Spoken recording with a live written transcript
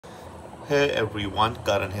Hey everyone,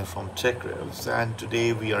 Karan here from Tech Revs, and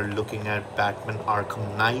today we are looking at Batman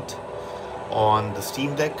Arkham Knight on the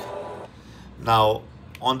Steam Deck. Now,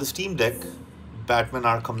 on the Steam Deck, Batman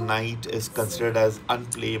Arkham Knight is considered as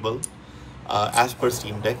unplayable as per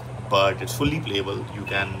Steam Deck, but it's fully playable. You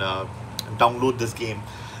can download this game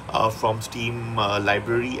from Steam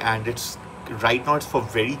library, and it's right now it's for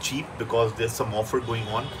very cheap because there's some offer going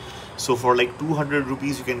on. So for like 200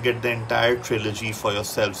 rupees, you can get the entire trilogy for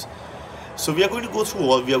yourselves. So we are going to go through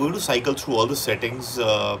all. We are going to cycle through all the settings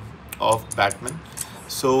of Batman.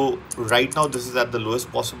 So right now this is at the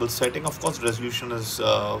lowest possible setting. Of course, resolution is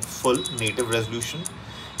full native resolution,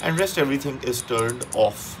 and rest everything is turned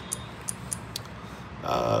off.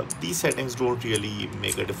 These settings don't really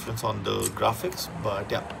make a difference on the graphics, but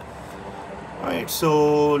yeah. All right,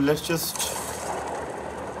 so let's just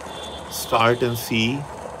start and see.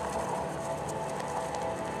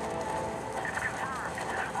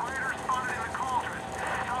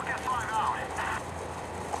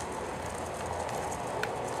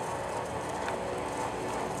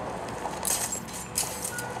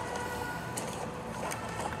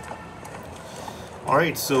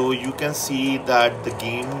 Alright, so you can see that the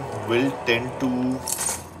game will tend to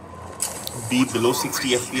be below 60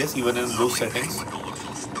 FPS even in low settings,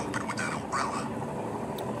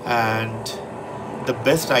 and the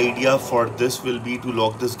best idea for this will be to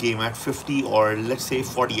lock this game at 50 or let's say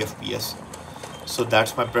 40 FPS. So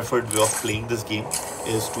that's my preferred way of playing this game,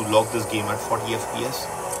 is to lock this game at 40 FPS.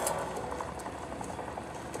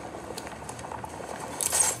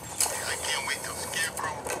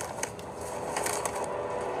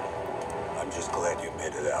 I'm just glad you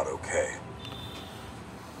made it out okay.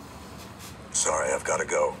 Sorry, I've got to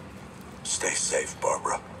go. Stay safe,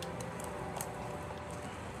 Barbara.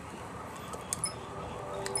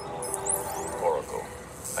 Oracle,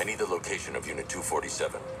 I need the location of Unit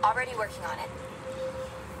 247. Already working on it.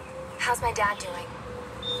 How's my dad doing?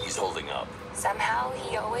 He's holding up. Somehow,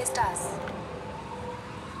 he always does.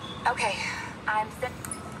 Okay, I'm set.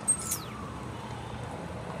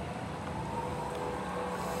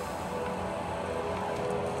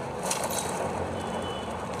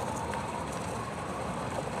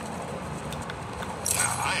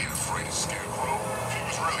 I ain't afraid of Scarecrow. If he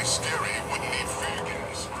was really scary, he wouldn't need fear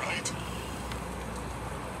gas, right?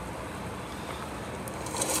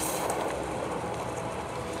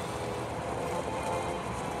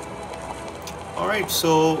 Alright,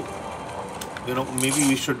 so maybe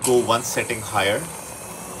we should go one setting higher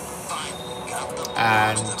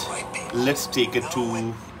and let's take it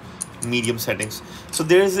to medium settings. So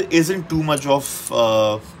isn't too much of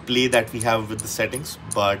play that we have with the settings,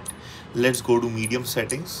 but let's go to medium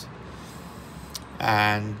settings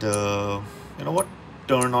and you know what,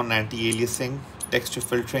 turn on anti-aliasing, texture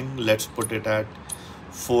filtering. Let's put it at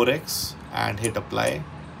 4x and hit apply.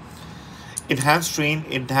 Enhanced terrain,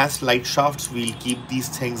 enhanced light shafts, we'll keep these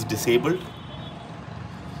things disabled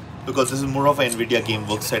because this is more of an NVIDIA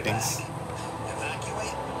GameWorks settings.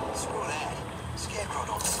 Evacuate? Screw that. Scarecrow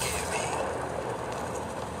don't scare me.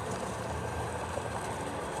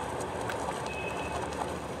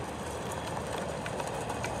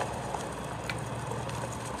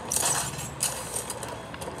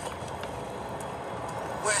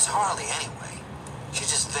 Where's Harley anyway? She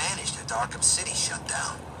just vanished after Arkham City shut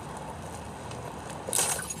down.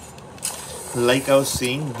 Like I was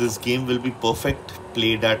saying, this game will be perfect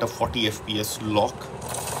played at a 40 FPS lock.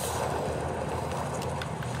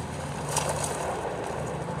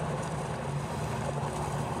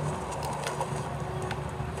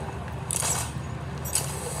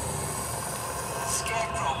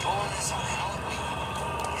 Scarecrow pulling this on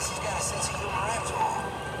Halloween. Guess he's got a sense of humor after all.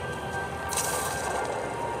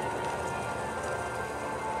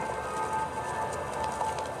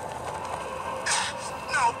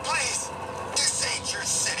 No, please! This ain't your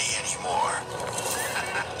city anymore.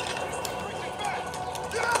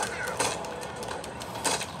 Get out of here!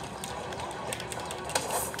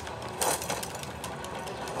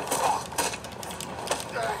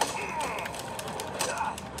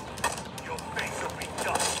 Your face will be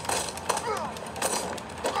done.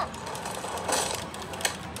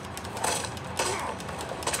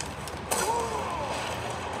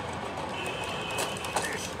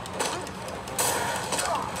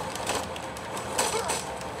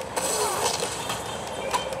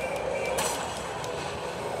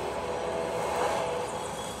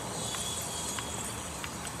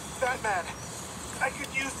 Batman, I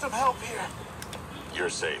could use some help here. You're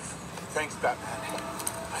safe. Thanks, Batman.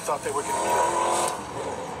 I thought they were gonna need us.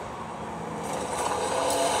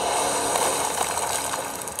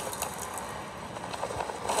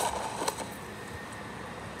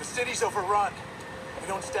 The city's overrun. We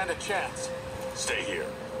don't stand a chance. Stay here.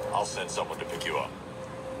 I'll send someone to pick you up.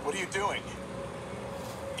 What are you doing?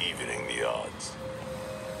 Evening the odds.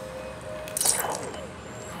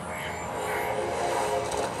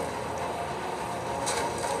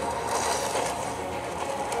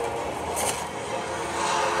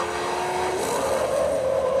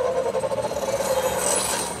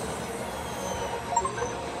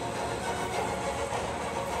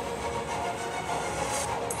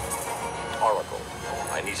 Oracle,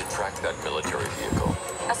 I need to track that military vehicle.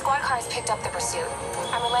 A squad car has picked up the pursuit.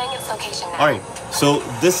 I'm relaying its location now. Alright, so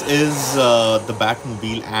this is the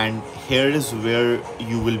Batmobile, and here is where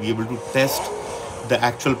you will be able to test the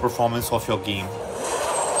actual performance of your game.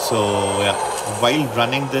 So yeah, while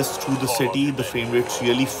running this through the city, the frame rates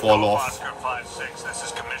really fall off. Oscar 5-6, this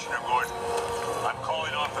is Commissioner Gordon. I'm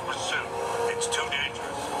calling off the pursuit. It's too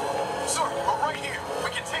dangerous. Sir, we're right here. We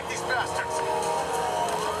can take these bastards.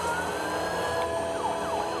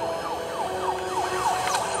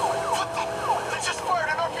 What the? They just fired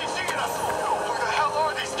an RPG at us. Who the hell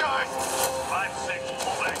are these guys? 5-6,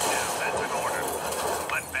 pull back down. That's an order.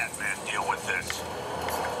 Let Batman deal with this.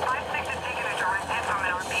 5-6 is taking a direct hit from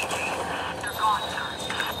an RPG. They're gone, sir.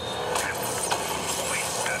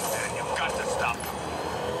 Please, Batman, you've got to stop him.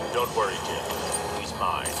 Don't worry, kid. He's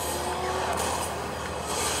mine.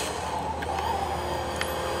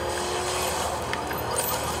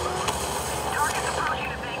 Target's approaching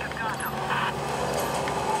the bank of Gotham.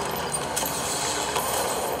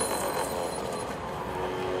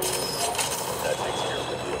 That takes care of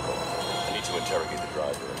the vehicle. I need to interrogate the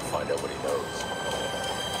driver and find out what he knows.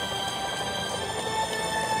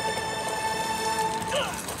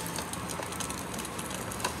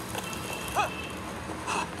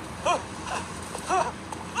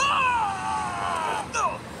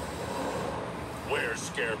 Where's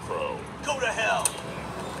Scarecrow? Go to hell.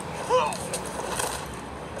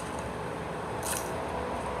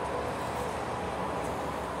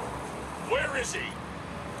 Where is he?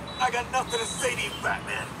 I got nothing to say to you,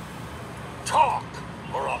 Batman. Talk,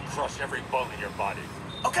 or I'll crush every bone in your body.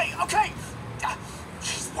 Okay, okay.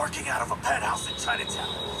 She's working out of a penthouse in Chinatown.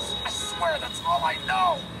 I swear that's all I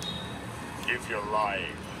know. If you're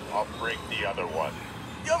lying, I'll break the other one.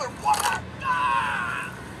 The other one. Ah!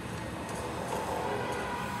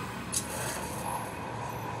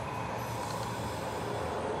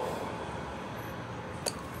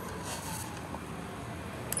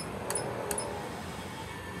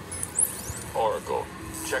 Oracle,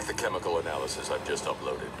 check the chemical analysis I've just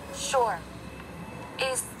uploaded. Sure.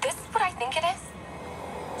 Is this what I think it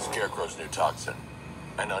is? Scarecrow's new toxin.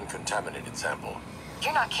 An uncontaminated sample.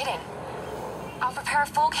 You're not kidding. I'll prepare a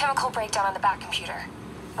full chemical breakdown on the back computer.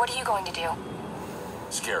 What are you going to do?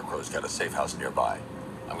 Scarecrow's got a safe house nearby.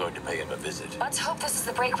 I'm going to pay him a visit. Let's hope this is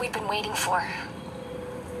the break we've been waiting for.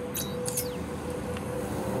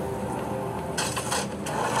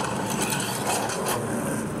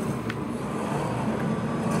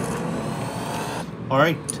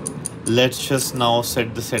 Alright, let's just now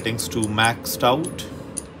set the settings to maxed out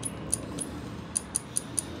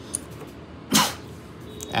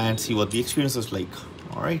and see what the experience is like.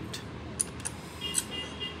 Alright.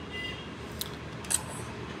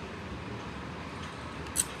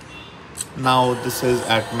 Now this is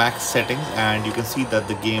at max settings, and you can see that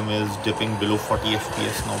the game is dipping below 40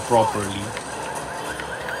 FPS now properly.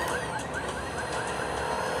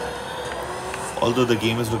 Although the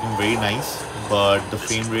game is looking very nice, but the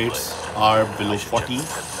frame rates are below 40.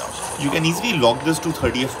 You can easily lock this to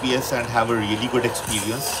 30 FPS and have a really good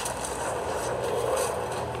experience.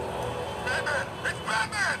 Batman! It's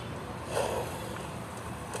Batman!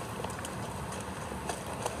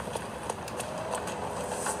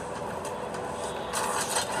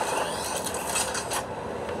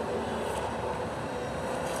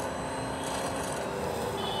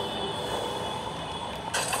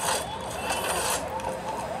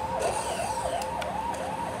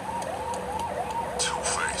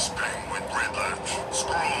 Two-Face, Penguin, Riddler.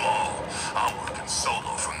 Screw 'em all. I'm working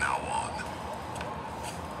solo from now on.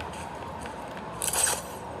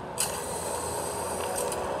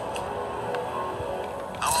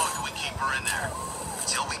 How long can we keep her in there?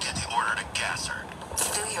 Until we get the order to gas her.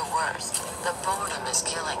 Do your worst. The boredom is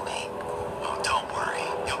killing me. Oh, don't worry.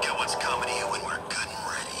 You'll get what's coming to you when we're good and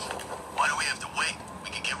ready. Why do we have to wait?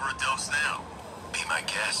 We can give her a dose now. Be my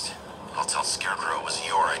guest. I'll tell Scarecrow it was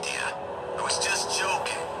your idea. I was just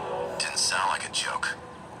joking. Didn't sound like a joke.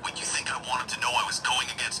 What, you think I want him to know I was going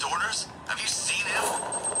against orders? Have you seen him?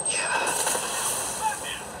 Yeah.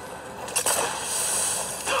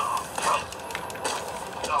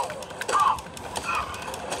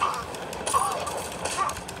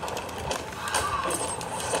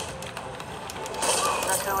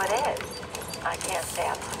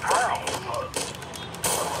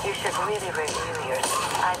 really review your...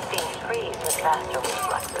 I've seen trees with faster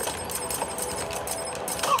reflexes.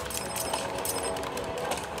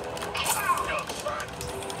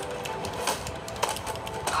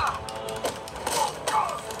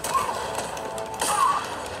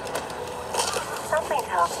 Something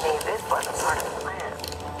tells me this wasn't part of the plan.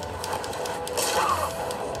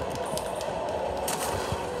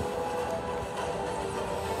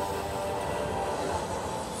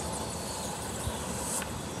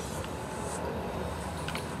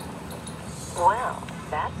 Well,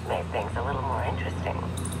 that's made things a little more interesting.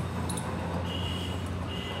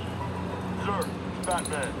 Sir, it's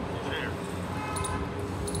Batman. He's here.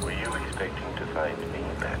 Were you expecting to find me,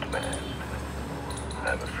 Batman?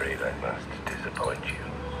 I'm afraid I must disappoint you.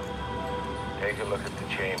 Take a look at the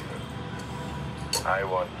chamber. I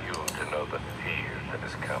want you to know the fear that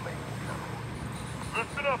is coming.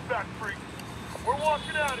 Listen up, Bat Freak. We're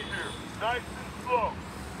walking out of here, nice and slow.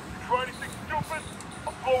 You try anything stupid,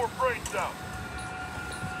 I'll blow her brains out.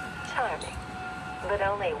 Charming. But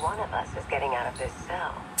only one of us is getting out of this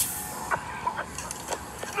cell.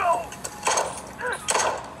 No!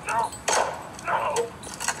 No! No!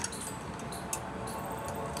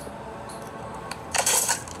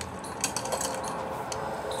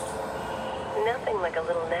 Nothing like a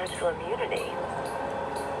little natural immunity.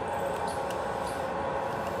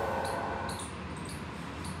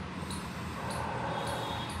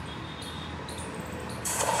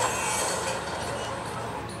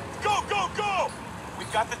 Go, go, go!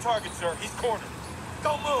 We've got the target, sir. He's cornered.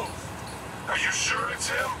 Don't move. Are you sure it's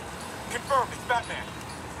him? Confirmed, it's Batman.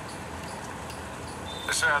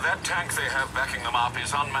 Sir, that tank they have backing them up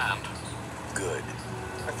is unmanned. Good.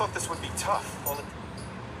 I thought this would be tough. Only...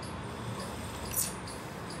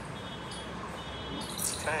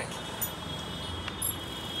 Tank.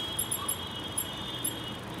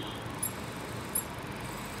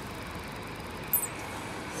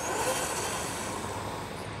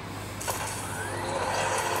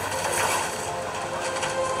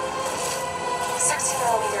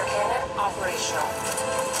 Cannon operational.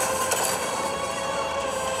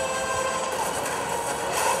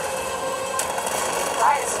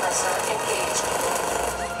 Riot suppressor engaged.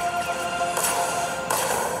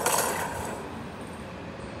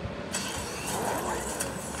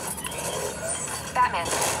 Batman,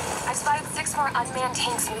 I've spotted 6 more unmanned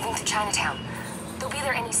tanks moving through Chinatown. They'll be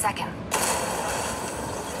there any second.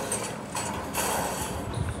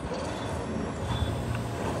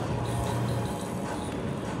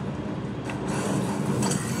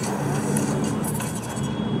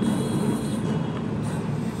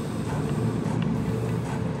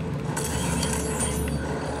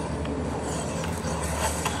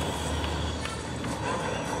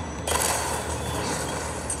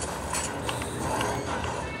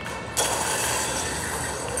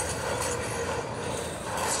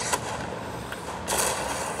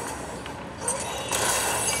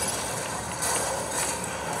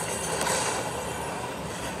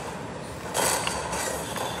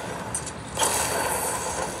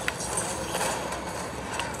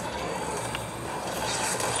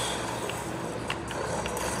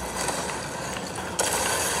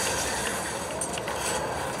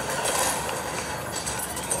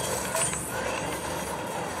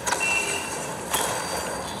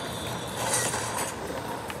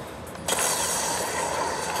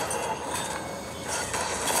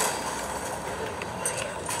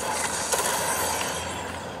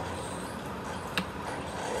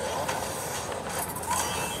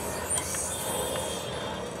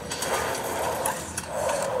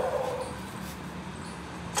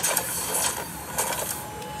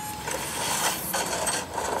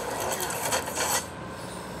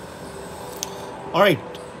 All right.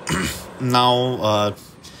 Now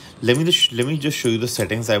let me just show you the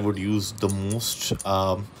settings I would use the most,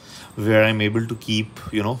 where I'm able to keep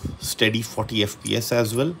steady 40 FPS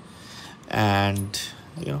as well, and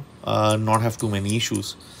not have too many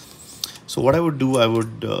issues. So what I would do, I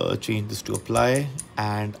would change this to apply,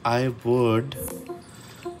 and I would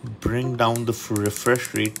bring down the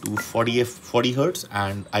refresh rate to 40 hertz,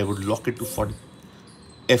 and I would lock it to 40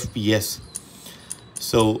 FPS.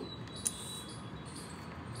 So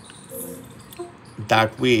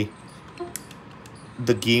that way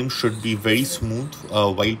the game should be very smooth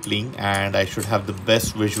while playing, and I should have the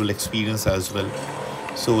best visual experience as well.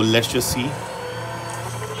 So let's just see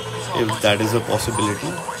if that is a possibility.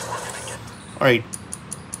 Alright,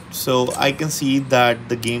 so I can see that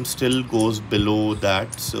the game still goes below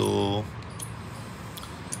that, so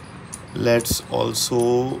let's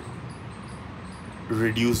also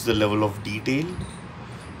reduce the level of detail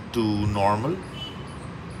to normal.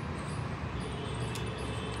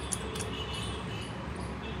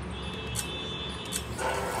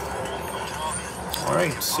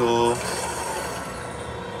 Alright, so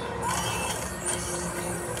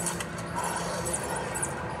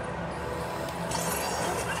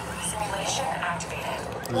Simulation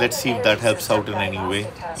activated. let's see if that helps out in any way.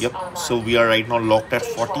 Yep, so we are right now locked at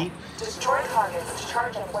 40. Destroy targets to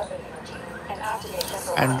charge up weapon energy and activate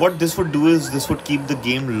missile And what this would do is this would keep the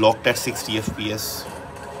game locked at 60 FPS.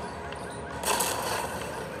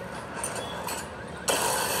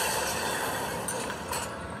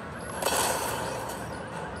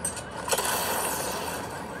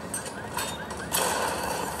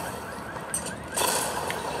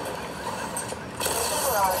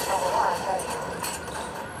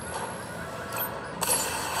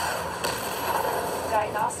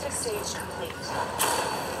 Diagnostic stage complete.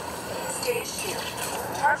 Stage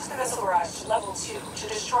 2. Charge the missile barrage to level 2 to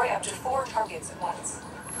destroy up to 4 targets at once.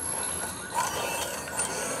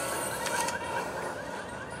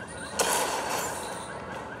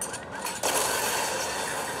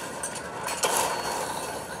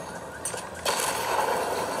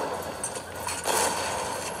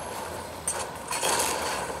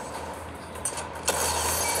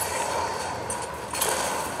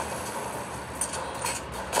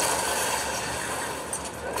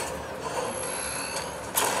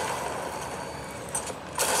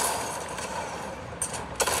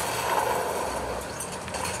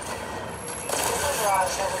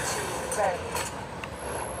 Barrage level 2 ready.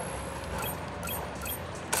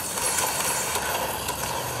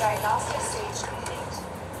 Diagnostic stage complete.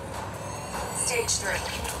 Stage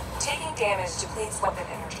 3. Taking damage depletes weapon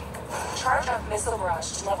energy. Charge up missile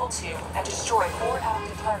barrage to level 2 and destroy 4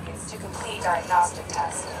 active targets to complete diagnostic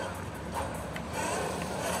test.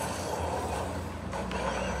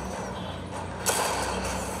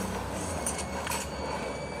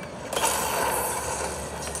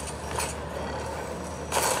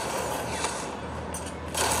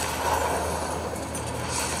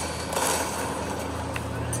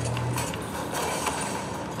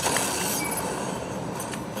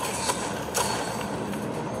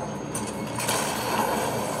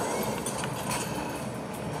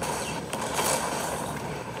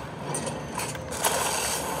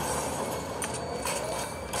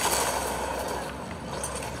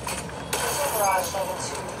 Barrage level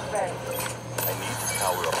 2 ready. I need to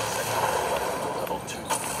power up the second weapon level 2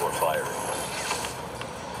 before firing.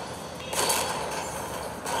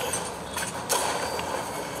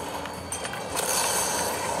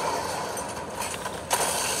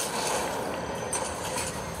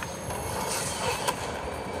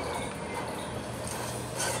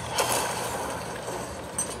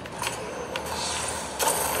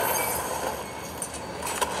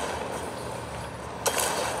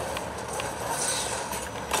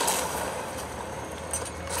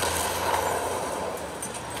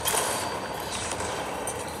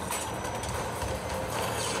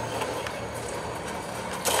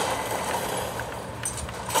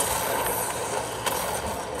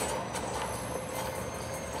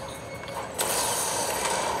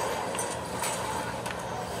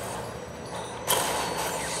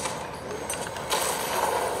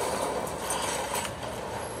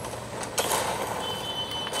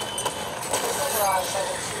 Barrage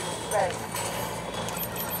level 2 ready.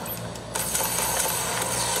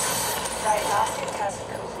 Diagnostic test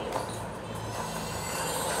complete.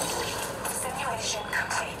 Simulation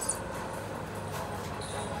complete.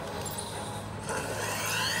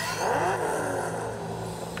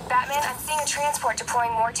 Batman, I'm seeing a transport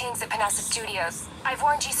deploying more tanks at Panessa Studios. I've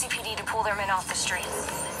warned GCPD to pull their men off the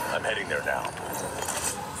streets. I'm heading there now.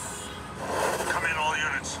 Come in, all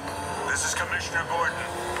units. This is Commissioner Gordon.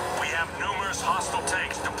 We have numerous hostile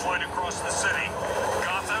tanks deployed across the city.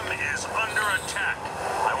 Gotham is under attack.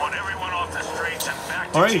 I want everyone off the streets and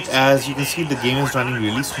back to Alright, GCPD. as you can see, the game is running really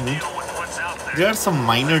We're not equipped to smooth. deal with what's out there. There are some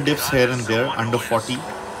minor dips here and there under 40,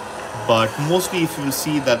 but mostly if you will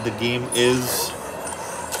see that the game is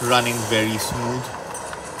running very smooth.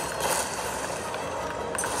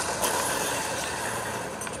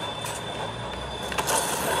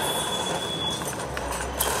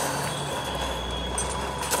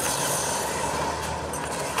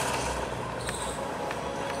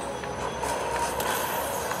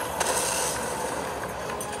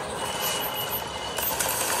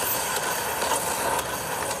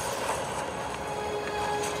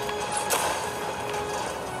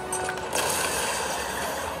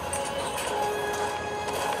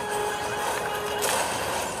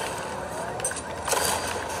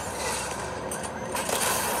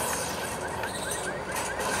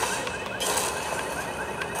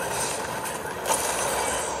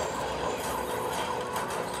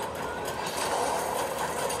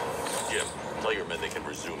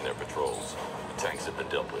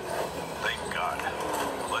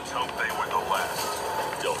 hope they were the last.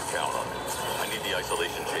 Don't count on it. I need the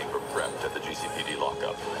isolation chamber prepped at the GCPD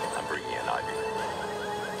lockup. I'm bringing in Ivy.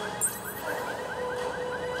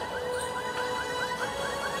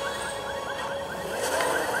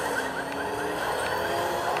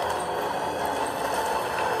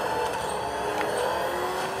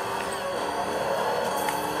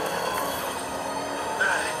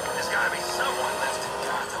 There's gotta be someone left in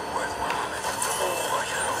Gotham worth robbing. Or,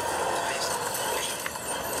 you know, at least me.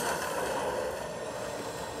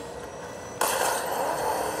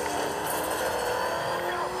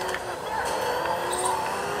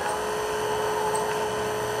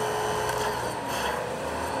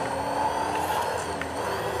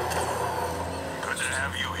 Good to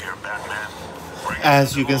have you here, Batman. Bring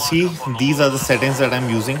As you can see, these are the settings that I'm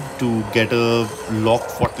using to get a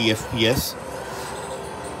locked 40 FPS.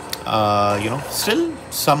 Still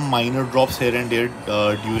some minor drops here and there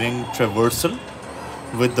during traversal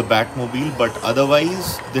with the Batmobile, but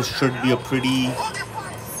otherwise this should be a pretty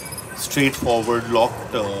straightforward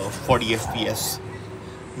locked 40 FPS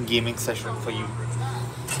gaming session for you.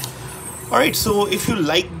 Alright, so if you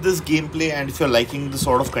like this gameplay and if you're liking the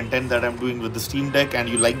sort of content that I'm doing with the Steam Deck and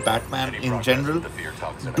you like Batman in general,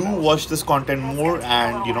 do watch this content more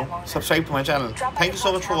and subscribe to my channel. Thank you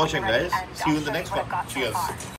so much for watching, guys. See you in the next one. Cheers.